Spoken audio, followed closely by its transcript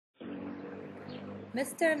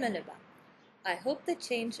Mr. Miliband, I hope the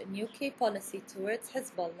change in UK policy towards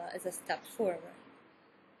Hezbollah is a step forward.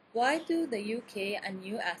 Why do the UK and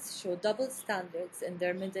US show double standards in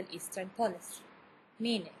their Middle Eastern policy?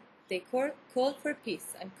 Meaning, they call for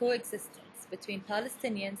peace and coexistence between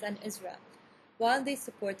Palestinians and Israel, while they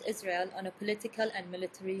support Israel on a political and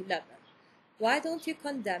military level. Why don't you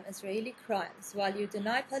condemn Israeli crimes while you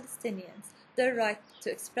deny Palestinians their right to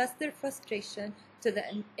express their frustration to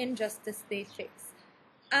the injustice they face,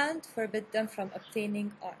 and forbid them from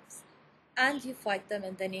obtaining arms, and you fight them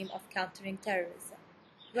in the name of countering terrorism?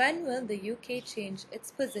 When will the UK change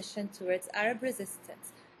its position towards Arab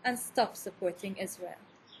resistance and stop supporting Israel?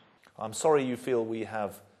 I'm sorry you feel we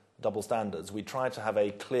have double standards. We try to have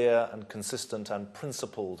a clear and consistent and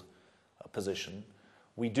principled position.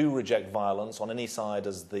 We do reject violence on any side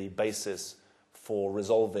as the basis for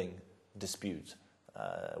resolving dispute,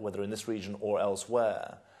 whether in this region or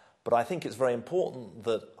elsewhere. But I think it's very important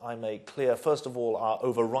that I make clear, first of all, our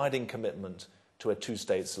overriding commitment to a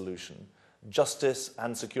two-state solution. Justice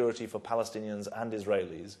and security for Palestinians and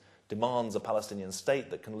Israelis demands a Palestinian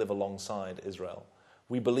state that can live alongside Israel.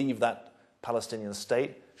 We believe that Palestinian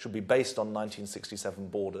state should be based on 1967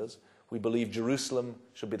 borders. We believe Jerusalem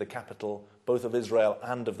should be the capital both of Israel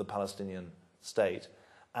and of the Palestinian state.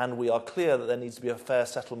 And we are clear that there needs to be a fair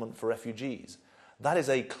settlement for refugees. That is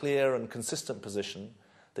a clear and consistent position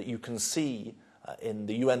that you can see in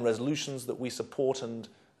the UN resolutions that we support and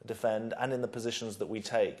defend, and in the positions that we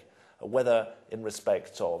take, whether in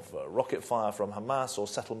respect of rocket fire from Hamas or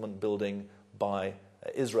settlement building by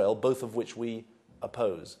Israel, both of which we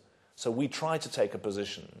oppose. So we try to take a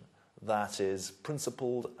position that is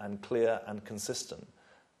principled and clear and consistent.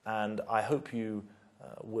 And I hope you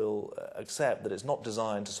will accept that it's not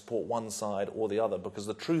designed to support one side or the other, because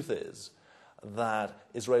the truth is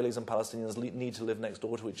that Israelis and Palestinians need to live next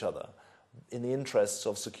door to each other in the interests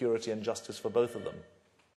of security and justice for both of them.